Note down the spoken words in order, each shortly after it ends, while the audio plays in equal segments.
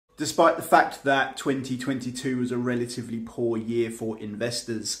Despite the fact that 2022 was a relatively poor year for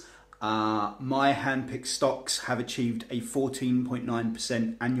investors, my handpicked stocks have achieved a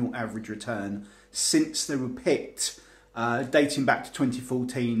 14.9% annual average return since they were picked, dating back to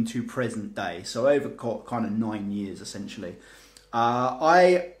 2014 to present day. So over kind of 9 years essentially.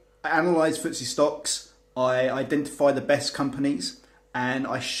 I analyse FTSE stocks, I identify the best companies, and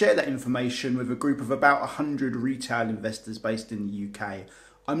I share that information with a group of about 100 retail investors based in the UK.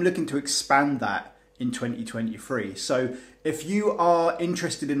 I'm looking to expand that in 2023. So if you are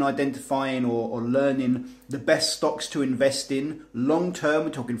interested in identifying or learning the best stocks to invest in long term,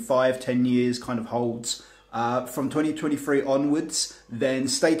 we're talking 5-10 years kind of holds, from 2023 onwards, then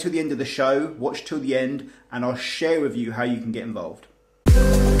stay till the end of the show, watch till the end, and I'll share with you how you can get involved.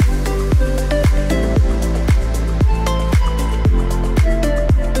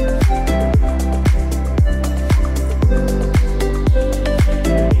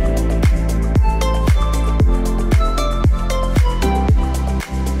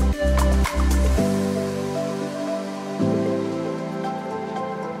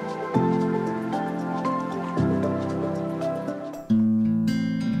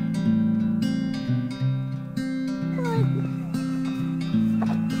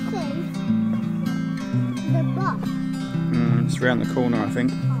 It's around the corner, I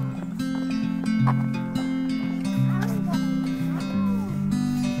think.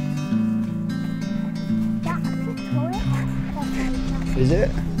 Is it?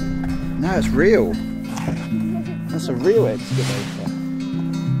 No, it's real. That's a real excavator.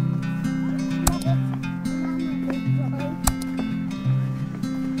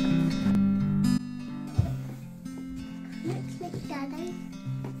 Daddy,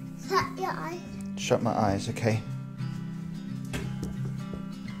 shut your eyes. Shut my eyes, okay.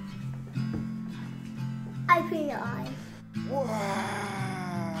 Open your eyes.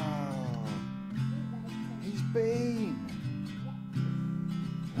 Wow! He's been.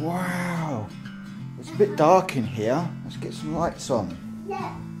 Wow! It's a bit dark in here. Let's get some lights on.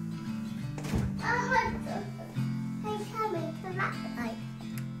 Yeah. Hey, Sammy, come back light.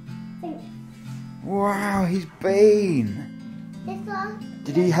 Wow, he's been. This one.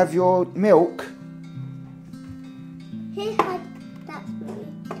 Did he have your milk? He had that's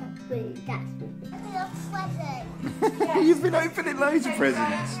food, that's food, that's food. Your present. You've been opening loads of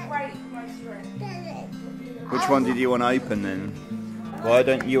presents. Which one did you want to open then? Why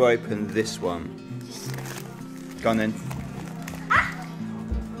don't you open this one? Go on then.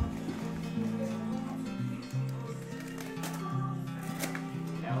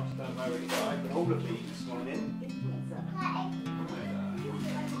 All of these this morning.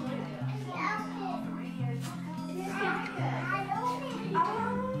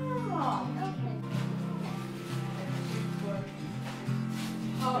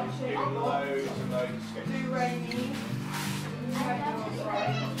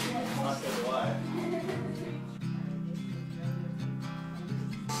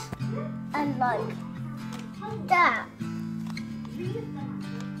 And like that.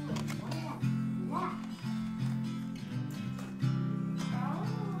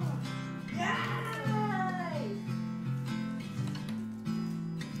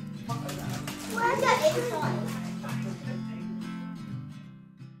 Where's the inside?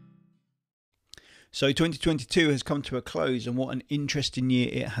 So 2022 has come to a close, and what an interesting year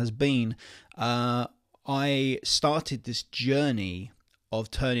it has been. I started this journey of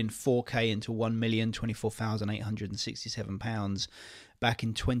turning 4K into £1,024,867 back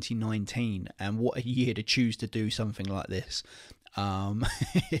in 2019, and what a year to choose to do something like this. Well,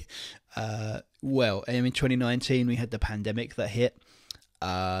 in 2019 we had the pandemic that hit,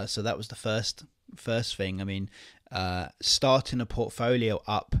 so that was the first thing. I mean, starting a portfolio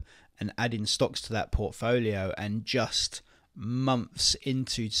up and adding stocks to that portfolio, and just months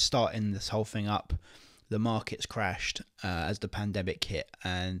into starting this whole thing up, the markets crashed as the pandemic hit,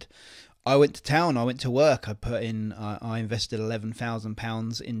 and I went to town. I went to work. I invested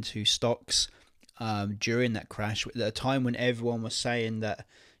 £11,000 into stocks during that crash, at a time when everyone was saying that,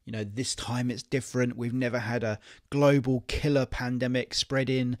 you know, this time it's different. We've never had a global killer pandemic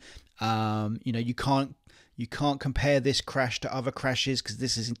spreading. You know, you can't compare this crash to other crashes because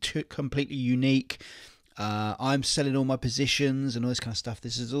this is completely unique. I'm selling all my positions and all this kind of stuff.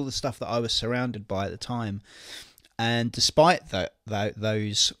 This is all the stuff that I was surrounded by at the time. And despite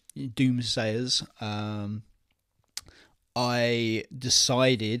those doomsayers, I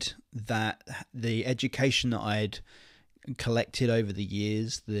decided that the education that I'd collected over the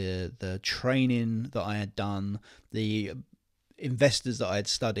years, the training that I had done, the investors that I had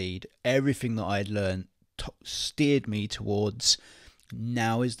studied, everything that I had learned steered me towards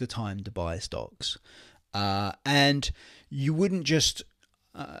now is the time to buy stocks. And you wouldn't just,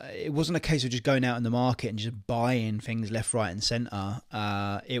 it wasn't a case of just going out in the market and just buying things left, right and centre.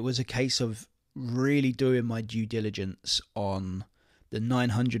 It was a case of really doing my due diligence on the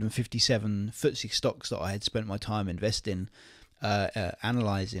 957 FTSE stocks that I had spent my time investing,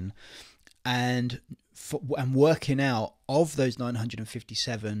 analysing, and working out of those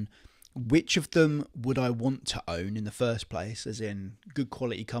 957, which of them would I want to own in the first place, as in good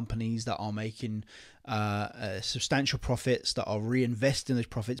quality companies that are making substantial profits, that are reinvesting those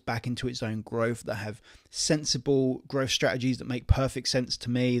profits back into its own growth, that have sensible growth strategies that make perfect sense to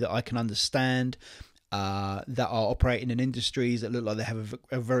me, that I can understand, that are operating in industries that look like they have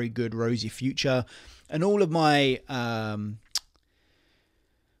a very good rosy future. And all of my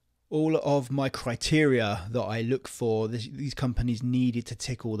criteria that I look for, these companies needed to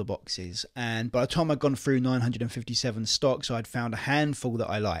tick all the boxes. And by the time I'd gone through 957 stocks, I'd found a handful that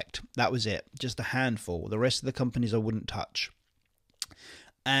I liked. That was it, just a handful. The rest of the companies I wouldn't touch.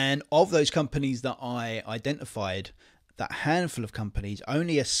 And of those companies that I identified, that handful of companies,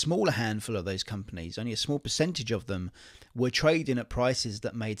 only a smaller handful of those companies, only a small percentage of them were trading at prices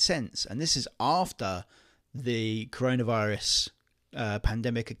that made sense. And this is after the coronavirus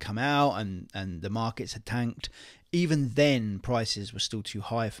pandemic had come out and the markets had tanked. Even then, prices were still too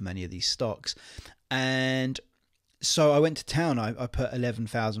high for many of these stocks. And so I went to town. I put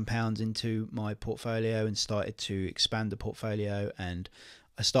 £11,000 into my portfolio and started to expand the portfolio, and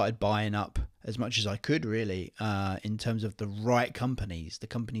I started buying up as much as I could, really, in terms of the right companies, the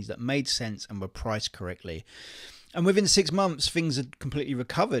companies that made sense and were priced correctly. And within 6 months, things had completely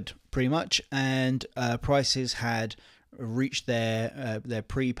recovered pretty much, and prices had reached their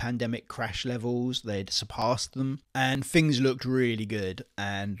pre-pandemic crash levels. They'd surpassed them, and things looked really good,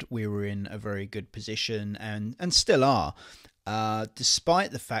 and we were in a very good position, and still are.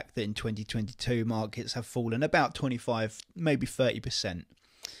 Despite the fact that in 2022 markets have fallen about 25, maybe 30%.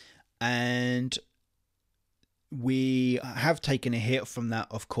 And we have taken a hit from that,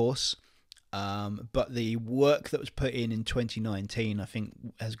 of course, but the work that was put in 2019, I think,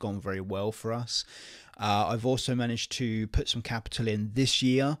 has gone very well for us. I've also managed to put some capital in this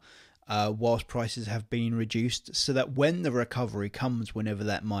year, whilst prices have been reduced, so that when the recovery comes, whenever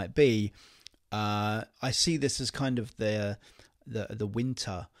that might be, I see this as kind of the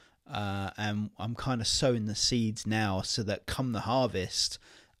winter, and I'm kind of sowing the seeds now, so that come the harvest,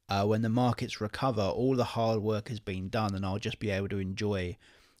 when the markets recover, all the hard work has been done, and I'll just be able to enjoy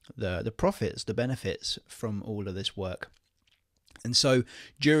the profits, the benefits from all of this work. And so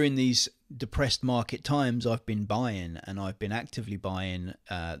during these depressed market times, I've been buying, and I've been actively buying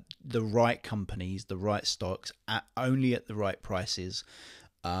the right companies, the right stocks, only at the right prices,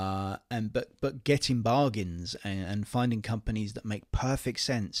 but getting bargains and finding companies that make perfect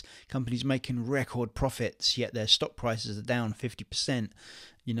sense, companies making record profits, yet their stock prices are down 50%,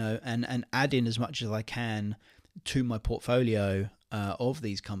 and adding as much as I can to my portfolio of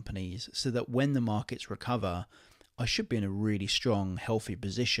these companies, so that when the markets recover, I should be in a really strong, healthy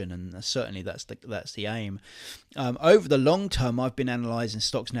position, and certainly that's the aim. Over the long term, I've been analysing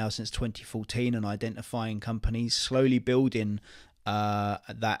stocks now since 2014 and identifying companies, slowly building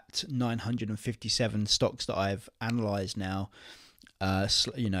that 957 stocks that I've analysed now. I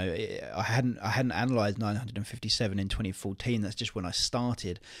hadn't analysed 957 in 2014. That's just when I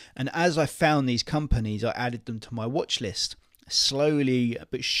started. And as I found these companies, I added them to my watch list. Slowly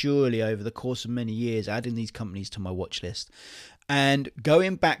but surely, over the course of many years, adding these companies to my watch list. And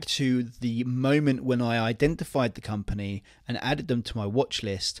going back to the moment when I identified the company and added them to my watch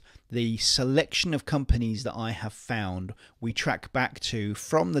list, the selection of companies that I have found, we track back to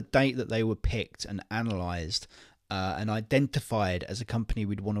from the date that they were picked and analysed and identified as a company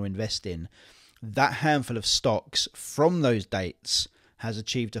we'd want to invest in. That handful of stocks from those dates has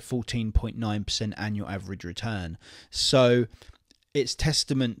achieved a 14.9% annual average return. So it's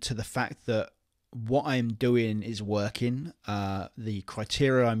testament to the fact that what I'm doing is working. The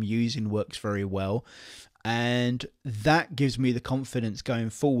criteria I'm using works very well. And that gives me the confidence going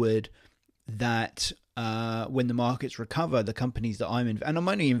forward that when the markets recover, the companies that I'm in, and I'm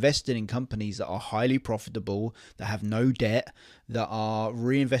only invested in companies that are highly profitable, that have no debt, that are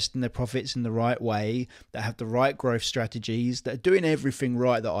reinvesting their profits in the right way, that have the right growth strategies, that are doing everything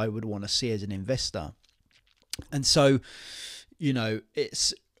right that I would want to see as an investor. And so,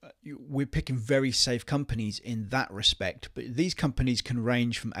 we're picking very safe companies in that respect, but these companies can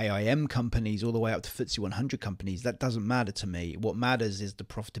range from AIM companies all the way up to FTSE 100 companies. That doesn't matter to me. What matters is the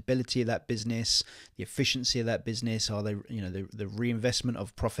profitability of that business, the efficiency of that business. Are they, the reinvestment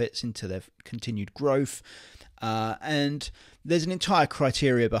of profits into their continued growth, And there's an entire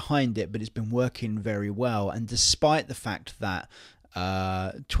criteria behind it, but it's been working very well. And despite the fact that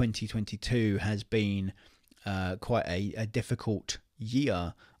 2022 has been quite a difficult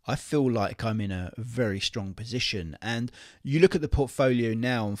year, I feel like I'm in a very strong position. And you look at the portfolio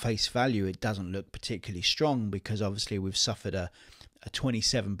now on face value, it doesn't look particularly strong because obviously we've suffered a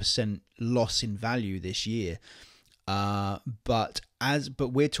 27% loss in value this year. But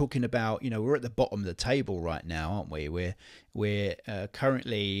we're talking about, we're at the bottom of the table right now, aren't we? We're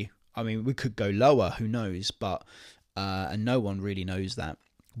currently, I mean, we could go lower, who knows? But and no one really knows that,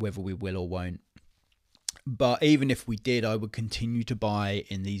 whether we will or won't. But even if we did, I would continue to buy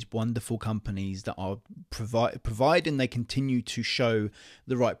in these wonderful companies that are providing they continue to show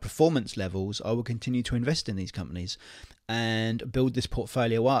the right performance levels. I will continue to invest in these companies and build this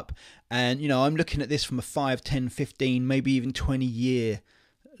portfolio up. And, I'm looking at this from a 5, 10, 15, maybe even 20-year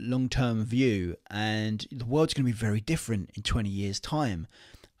long-term view. And the world's going to be very different in 20 years' time.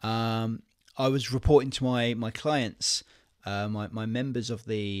 I was reporting to my clients, my members of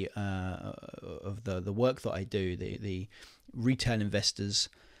the work that I do, the retail investors,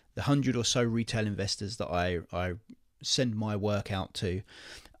 the 100 or so retail investors that I send my work out to,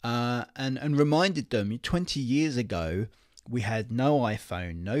 and reminded them 20 years ago we had no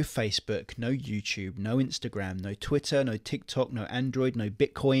iPhone, no Facebook, no YouTube, no Instagram, no Twitter, no TikTok, no Android, no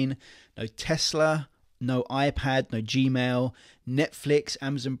Bitcoin, no Tesla, no iPad, no Gmail, Netflix,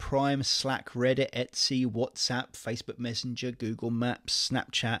 Amazon Prime, Slack, Reddit, Etsy, WhatsApp, Facebook Messenger, Google Maps,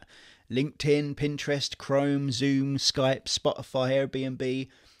 Snapchat, LinkedIn, Pinterest, Chrome, Zoom, Skype, Spotify, Airbnb,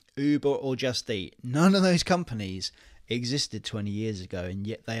 Uber, or Just Eat. None of those companies existed 20 years ago, and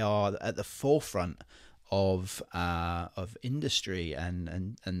yet they are at the forefront of industry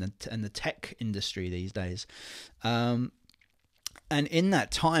and the tech industry these days. And in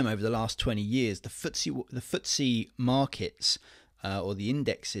that time, over the last 20 years, the FTSE markets or the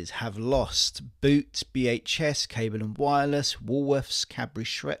indexes have lost Boots, BHS, Cable and Wireless, Woolworths, Cadbury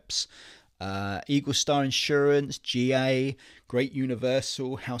Schweppes, Eagle Star Insurance, GA, Great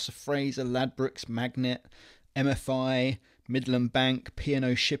Universal, House of Fraser, Ladbrokes, Magnet, MFI, Midland Bank,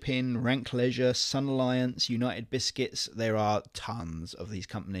 P&O Shipping, Rank Leisure, Sun Alliance, United Biscuits. There are tons of these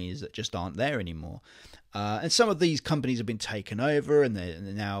companies that just aren't there anymore. And some of these companies have been taken over and they're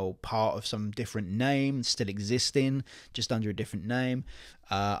now part of some different name, still existing, just under a different name.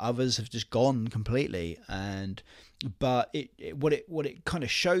 Others have just gone completely. But what it kind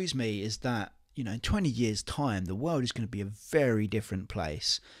of shows me is that, in 20 years' time, the world is going to be a very different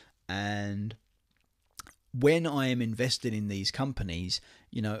place. And when I am invested in these companies,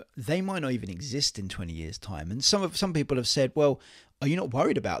 they might not even exist in 20 years' time. And some people have said, well, are you not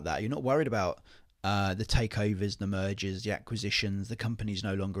worried about that? You're not worried about the takeovers, the mergers, the acquisitions, the companies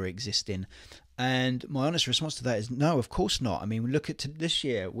no longer existing? And my honest response to that is no, of course not. I mean, look at this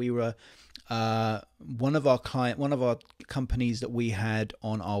year. We were one of our companies that we had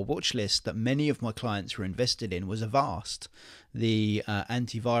on our watch list that many of my clients were invested in was Avast, the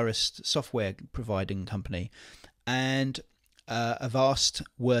antivirus software providing company. And Avast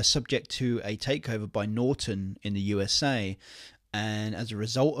were subject to a takeover by Norton in the USA. And as a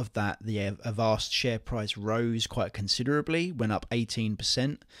result of that, the Avast share price rose quite considerably, went up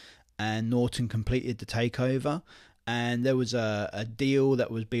 18%, and Norton completed the takeover. And there was a deal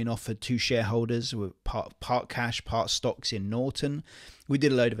that was being offered to shareholders with part cash, part stocks in Norton. We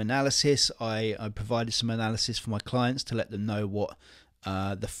did a load of analysis. I provided some analysis for my clients to let them know what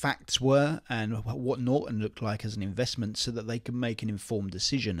the facts were and what Norton looked like as an investment so that they can make an informed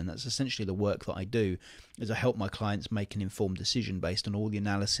decision. And that's essentially the work that I do, is I help my clients make an informed decision based on all the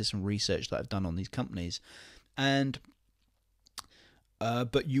analysis and research that I've done on these companies. And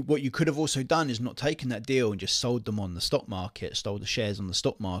but what you could have also done is not taken that deal and just sold them on the stock market, sold the shares on the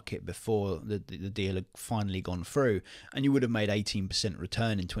stock market before the deal had finally gone through, and you would have made 18%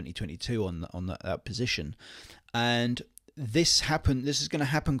 return in 2022 on that position. And this is going to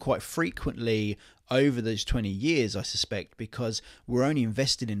happen quite frequently over those 20 years, I suspect, because we're only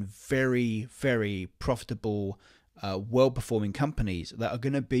invested in very, very profitable, well-performing companies that are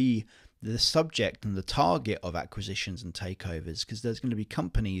going to be the subject and the target of acquisitions and takeovers, because there's going to be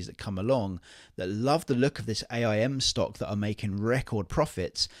companies that come along that love the look of this AIM stock that are making record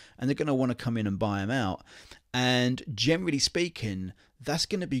profits, and they're going to want to come in and buy them out. And generally speaking, that's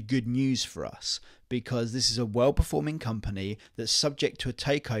going to be good news for us, because this is a well-performing company that's subject to a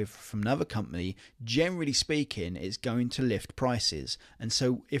takeover from another company. Generally speaking, it's going to lift prices. And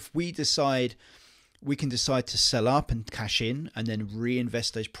so if we can decide to sell up and cash in and then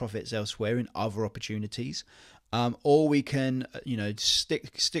reinvest those profits elsewhere in other opportunities, or we can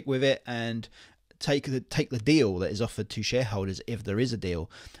stick with it and take the deal that is offered to shareholders if there is a deal,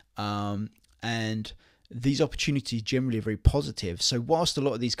 and these opportunities generally are very positive. So whilst a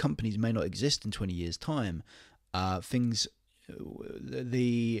lot of these companies may not exist in 20 years time, that's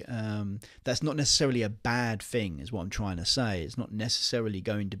not necessarily a bad thing, is what I'm trying to say. It's not necessarily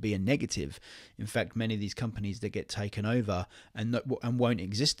going to be a negative. In fact, many of these companies that get taken over and won't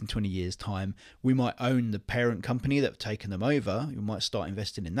exist in 20 years time, we might own the parent company that have taken them over. We might start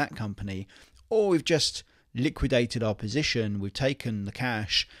investing in that company, or we've just liquidated our position. We've taken the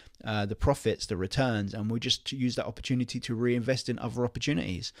cash, the profits, the returns, and we just use that opportunity to reinvest in other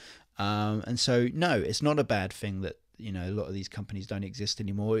opportunities. And so, no, it's not a bad thing that a lot of these companies don't exist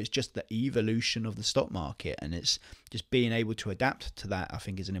anymore. It's just the evolution of the stock market, and it's just being able to adapt to that, I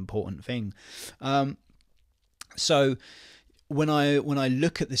think, is an important thing. So when I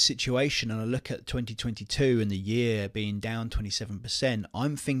look at the situation and I look at 2022 and the year being down 27%,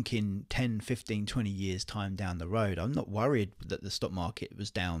 I'm thinking 10, 15, 20 years time down the road. I'm not worried that the stock market was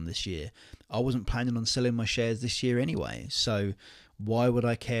down this year. I wasn't planning on selling my shares this year anyway. So why would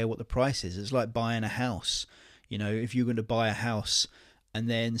I care what the price is? It's like buying a house. If you're going to buy a house and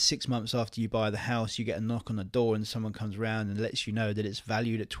then 6 months after you buy the house, you get a knock on the door and someone comes around and lets you know that it's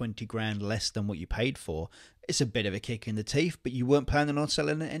valued at 20 grand less than what you paid for, it's a bit of a kick in the teeth, but you weren't planning on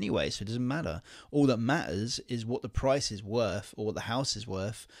selling it anyway, so it doesn't matter. All that matters is what the price is worth, or what the house is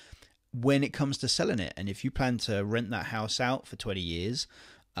worth, when it comes to selling it. And if you plan to rent that house out for 20 years,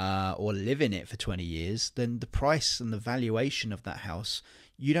 or live in it for 20 years, then the price and the valuation of that house,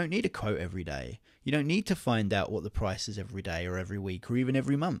 you don't need a quote every day. You don't need to find out what the price is every day or every week or even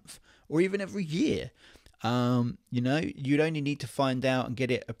every month or even every year. You'd only need to find out and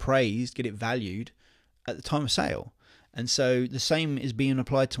get it appraised, get it valued at the time of sale. And so the same is being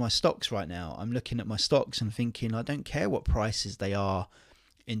applied to my stocks right now. I'm looking at my stocks and thinking, I don't care what prices they are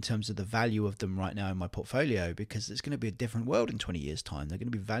in terms of the value of them right now in my portfolio, because it's going to be a different world in 20 years' time. They're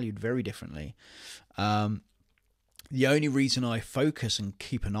going to be valued very differently. The only reason I focus and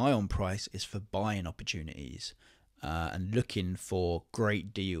keep an eye on price is for buying opportunities, and looking for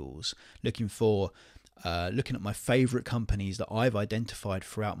great deals, looking at my favorite companies that I've identified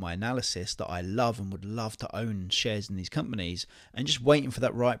throughout my analysis that I love and would love to own shares in these companies, and just waiting for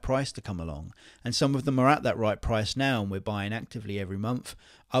that right price to come along. And some of them are at that right price now, and we're buying actively every month.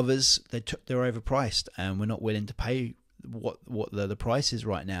 Others, they're overpriced, and we're not willing to pay what the price is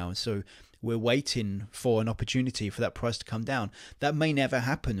right now. So we're waiting for an opportunity for that price to come down. That may never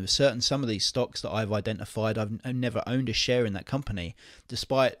happen. With some of these stocks that I've identified, I've never owned a share in that company,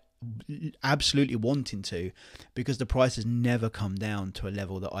 despite absolutely wanting to, because the price has never come down to a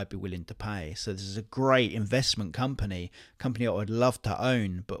level that I'd be willing to pay. So this is a great investment company I would love to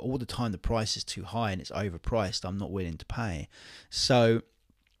own, but all the time the price is too high and it's overpriced. I'm not willing to pay. So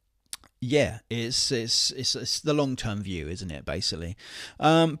yeah, it's the long-term view, isn't it, basically?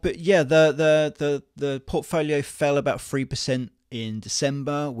 But yeah, the portfolio fell about 3% in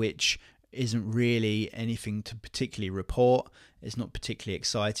December, which isn't really anything to particularly report. It's not particularly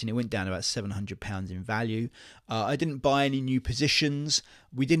exciting. It went down about £700 in value. I didn't buy any new positions.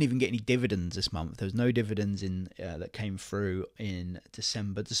 We didn't even get any dividends this month. There was no dividends that came through in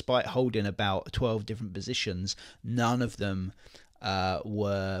December, despite holding about 12 different positions. None of them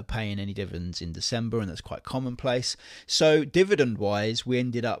were paying any dividends in December, and that's quite commonplace. So dividend wise, we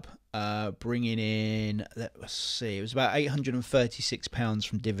ended up bringing in, let's see, it was about £836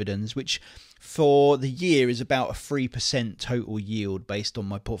 from dividends, which for the year is about a 3% total yield based on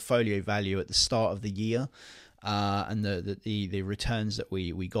my portfolio value at the start of the year, and the returns that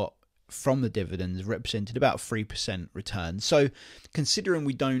we got from the dividends represented about 3% return. So considering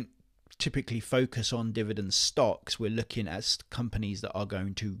we don't typically focus on dividend stocks, we're looking at companies that are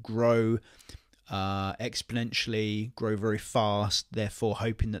going to grow exponentially, grow very fast, therefore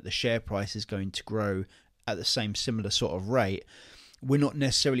hoping that the share price is going to grow at the similar sort of rate. We're not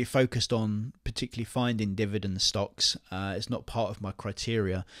necessarily focused on particularly finding dividend stocks. It's not part of my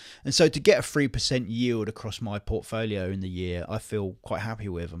criteria. And so to get a 3% yield across my portfolio in the year, I feel quite happy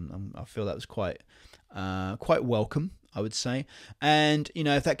with. I feel that was quite welcome, I would say. And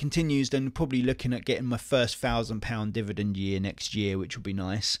if that continues, then probably looking at getting my first £1,000 dividend year next year, which would be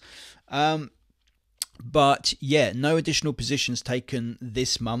nice. But yeah, no additional positions taken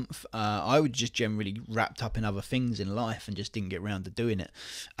this month. I was just generally wrapped up in other things in life and just didn't get around to doing it.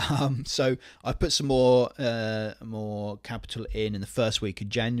 So I put some more capital in the first week of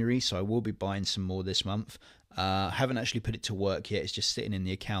January, so I will be buying some more this month. I haven't actually put it to work yet. It's just sitting in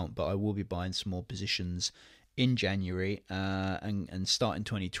the account, but I will be buying some more positions in January, and starting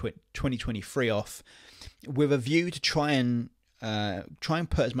 2023 off with a view to try and try and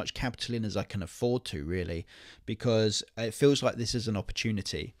put as much capital in as I can afford to, really, because it feels like this is an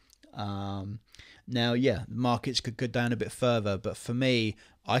opportunity. Now, yeah, markets could go down a bit further, but for me,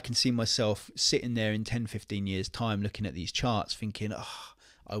 I can see myself sitting there in 10, 15 years time looking at these charts thinking, oh,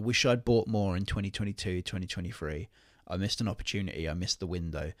 I wish I'd bought more in 2022, 2023. I missed an opportunity. I missed the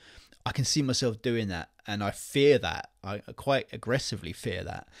window. I can see myself doing that, and I fear that. I quite aggressively fear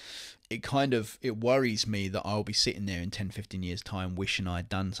that. It worries me that I'll be sitting there in 10, 15 years time wishing I'd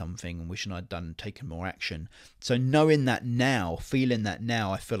done something and wishing I'd taken more action. So knowing that now, feeling that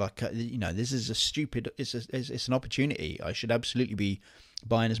now, I feel like, this is it's an opportunity. I should absolutely be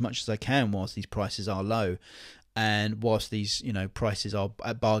buying as much as I can whilst these prices are low, and whilst these prices are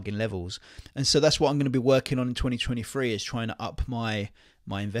at bargain levels. And so that's what I'm going to be working on in 2023, is trying to up my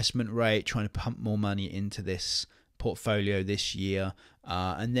investment rate, trying to pump more money into this portfolio this year,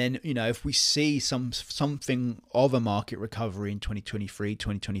 and then if we see something of a market recovery in 2023,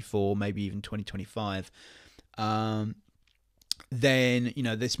 2024, maybe even 2025, then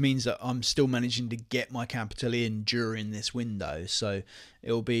this means that I'm still managing to get my capital in during this window. So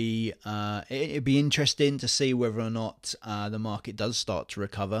it'll be interesting to see whether or not the market does start to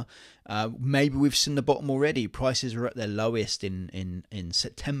recover. Maybe we've seen the bottom already. Prices were at their lowest in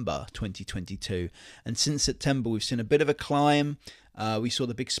September 2022, and since September we've seen a bit of a climb. We saw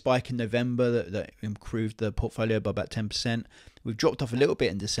the big spike in November that improved the portfolio by about 10%. We've dropped off a little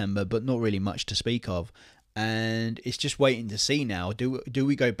bit in December, but not really much to speak of. And it's just waiting to see now. Do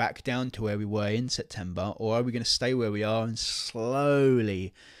we go back down to where we were in September, or are we going to stay where we are and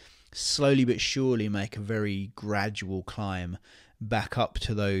slowly but surely make a very gradual climb back up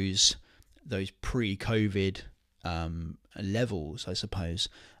to those pre-COVID levels, I suppose.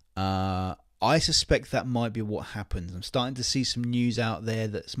 I suspect that might be what happens. I'm starting to see some news out there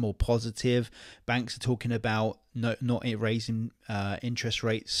that's more positive. Banks are talking about not raising interest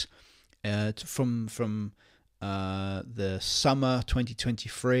rates from the summer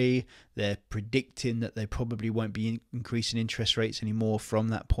 2023. They're predicting that they probably won't be increasing interest rates anymore from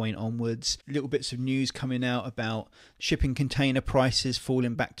that point onwards. Little bits of news coming out about shipping container prices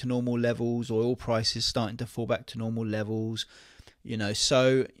falling back to normal levels, oil prices starting to fall back to normal levels.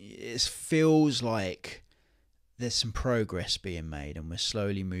 So it feels like there's some progress being made, and we're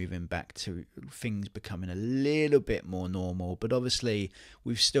slowly moving back to things becoming a little bit more normal. But obviously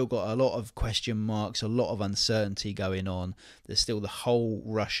we've still got a lot of question marks, a lot of uncertainty going on. There's still the whole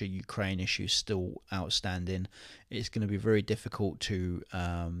Russia-Ukraine issue still outstanding. It's going to be very difficult to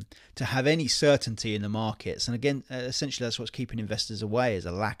have any certainty in the markets. And again, essentially that's what's keeping investors away, is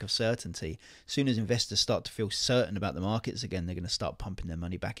a lack of certainty. As soon as investors start to feel certain about the markets again, they're going to start pumping their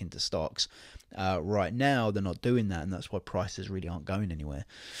money back into stocks. Right now they're not doing that, and that's why prices really aren't going anywhere.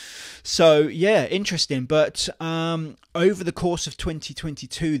 So yeah, interesting. But over the course of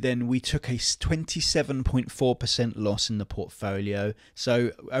 2022 then, we took a 27.4% loss in the portfolio,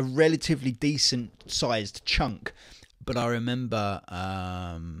 so a relatively decent sized chunk. But I remember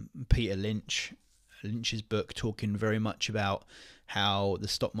Peter Lynch's book talking very much about how the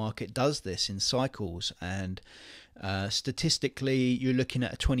stock market does this in cycles, and statistically you're looking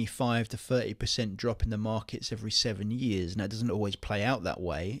at a 25 to 30% drop in the markets every 7 years. Now, it doesn't always play out that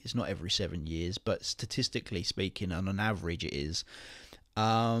way. It's not every 7 years, but statistically speaking, on an average it is.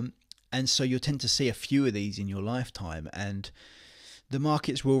 And so you'll tend to see a few of these in your lifetime, and the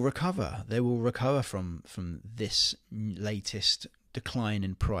markets will recover. They will recover from this latest decline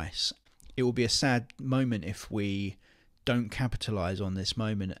in price. It will be a sad moment if we don't capitalize on this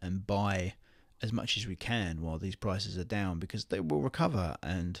moment and buy as much as we can while these prices are down, because they will recover.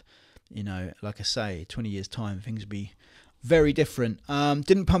 And like I say, 20 years time things will be very different.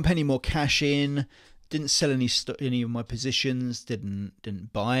 Didn't pump any more cash in, didn't sell any of my positions,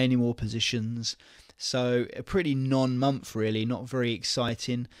 didn't buy any more positions. So a pretty non-month really, not very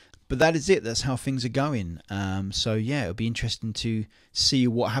exciting. But that is it. That's how things are going. So yeah, it'll be interesting to see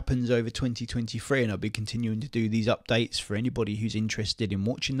what happens over 2023, and I'll be continuing to do these updates for anybody who's interested in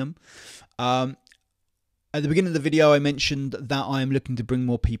watching them. At the beginning of the video, I mentioned that I'm looking to bring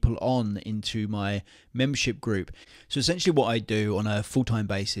more people on into my membership group. So essentially what I do on a full-time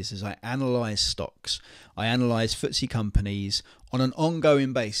basis is I analyze stocks. I analyze FTSE companies on an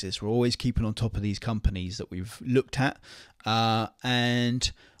ongoing basis. We're always keeping on top of these companies that we've looked at.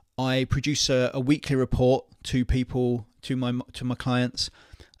 And I produce a weekly report to people, to my clients,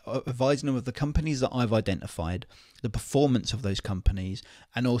 advising them of the companies that I've identified, the performance of those companies,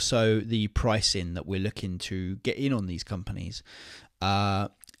 and also the pricing that we're looking to get in on these companies.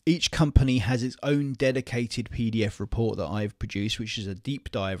 Each company has its own dedicated PDF report that I've produced, which is a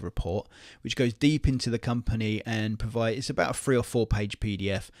deep dive report, which goes deep into the company and it's about a 3 or 4 page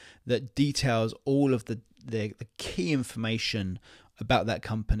PDF that details all of the key information about that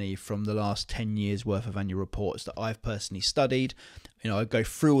company from the last 10 years worth of annual reports that I've personally studied. I go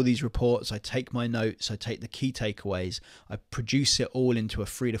through all these reports, I take my notes, I take the key takeaways, I produce it all into a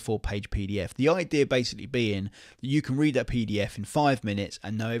 3 to 4 page PDF. The idea basically being that you can read that PDF in 5 minutes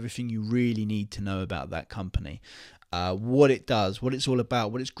and know everything you really need to know about that company. What it does, what it's all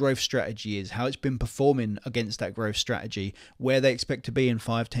about, what its growth strategy is, how it's been performing against that growth strategy, where they expect to be in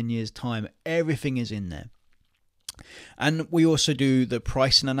 5-10 years time. Everything is in there. And we also do the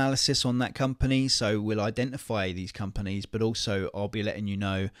pricing analysis on that company, so we'll identify these companies, but also I'll be letting you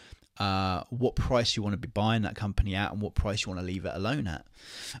know what price you want to be buying that company at and what price you want to leave it alone at.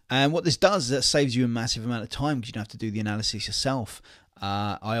 And what this does is that saves you a massive amount of time because you don't have to do the analysis yourself.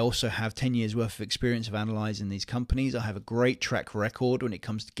 I also have 10 years worth of experience of analysing these companies. I have a great track record when it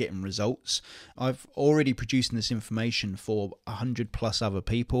comes to getting results. I've already produced this information for 100 plus other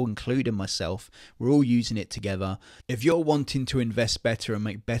people, including myself. We're all using it together. If you're wanting to invest better and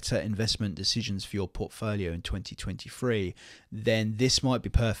make better investment decisions for your portfolio in 2023, then this might be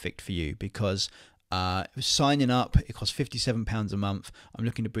perfect for you because signing up, it costs £57 a month. I'm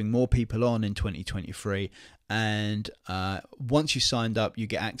looking to bring more people on in 2023, and once you signed up, you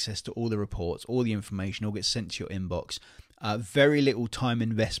get access to all the reports, all the information, all gets sent to your inbox. Very little time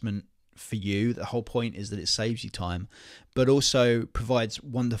investment for you. The whole point is that it saves you time, but also provides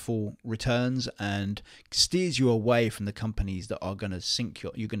wonderful returns and steers you away from the companies that are going to sink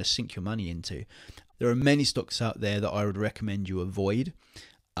your money into. There are many stocks out there that I would recommend you avoid.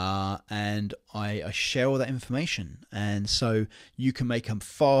 And I share all that information, and so you can make a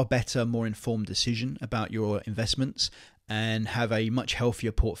far better, more informed decision about your investments and have a much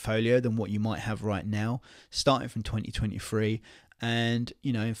healthier portfolio than what you might have right now, starting from 2023. And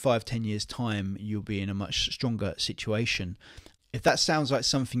in 5-10 years time, you'll be in a much stronger situation. If that sounds like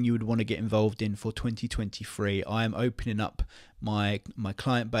something you would want to get involved in for 2023, I am opening up my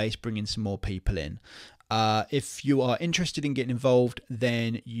client base, bringing some more people in. If you are interested in getting involved,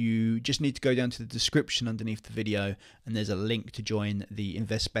 then you just need to go down to the description underneath the video, and there's a link to join the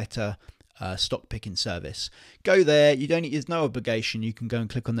Invest Better stock picking service. Go there. There's no obligation. You can go and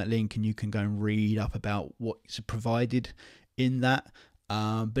click on that link, and you can go and read up about what's provided in that.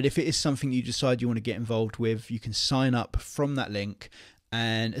 But if it is something you decide you want to get involved with, you can sign up from that link.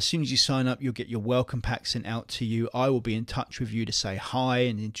 And as soon as you sign up, you'll get your welcome pack sent out to you. I will be in touch with you to say hi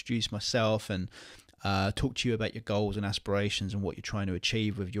and introduce myself and talk to you about your goals and aspirations and what you're trying to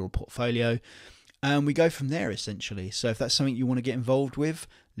achieve with your portfolio. And we go from there, essentially. So if that's something you want to get involved with,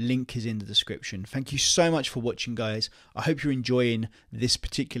 link is in the description. Thank you so much for watching, guys. I hope you're enjoying this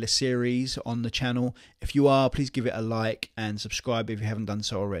particular series on the channel. If you are, please give it a like and subscribe if you haven't done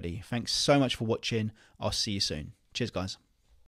so already. Thanks so much for watching. I'll see you soon. Cheers, guys.